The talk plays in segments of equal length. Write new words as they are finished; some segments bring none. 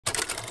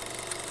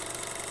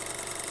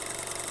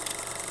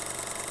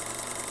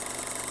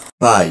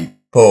5,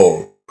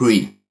 4,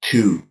 3,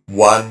 2,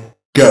 1,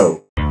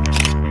 go!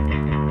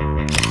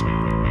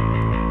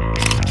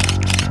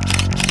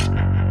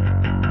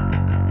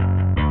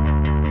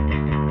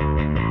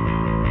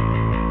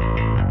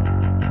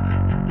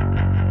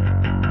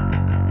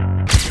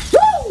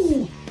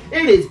 Woo!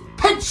 It is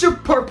picture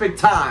perfect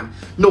time!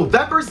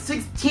 November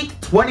 16th,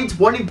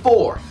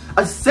 2024.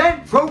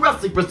 Ascend Pro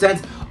Wrestling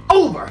presents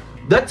Over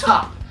the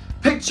Top.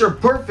 Picture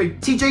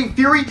perfect TJ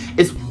Fury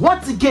is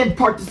once again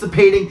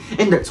participating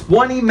in the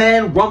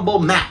 20-man Rumble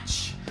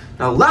match.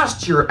 Now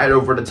last year at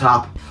Over the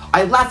Top,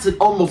 I lasted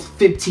almost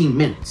 15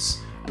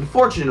 minutes.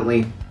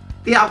 Unfortunately,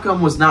 the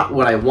outcome was not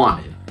what I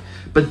wanted.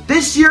 But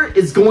this year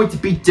is going to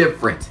be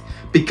different,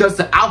 because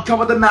the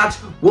outcome of the match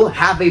will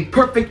have a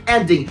perfect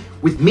ending,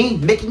 with me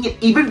making it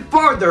even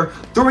farther,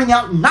 throwing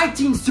out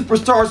 19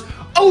 superstars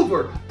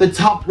over the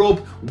top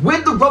rope,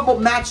 win the Rumble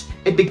match,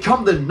 and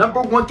become the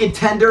 #1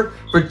 contender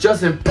for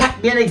Justin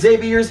Pac-Man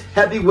Xavier's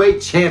Heavyweight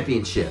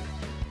Championship.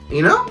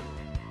 You know,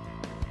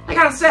 I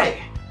gotta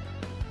say,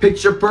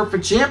 Picture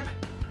Perfect Champ,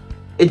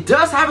 it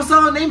does have a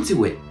solid name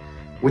to it,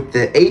 with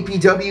the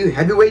APW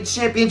Heavyweight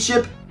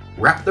Championship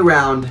wrapped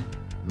around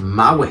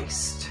my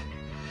waist.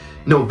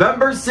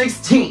 November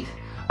 16th,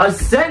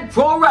 Ascend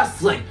Pro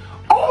Wrestling,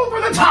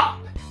 Over the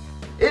Top.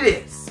 It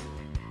is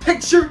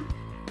picture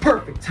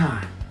perfect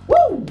time.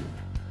 Woo!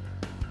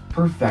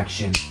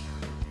 Perfection.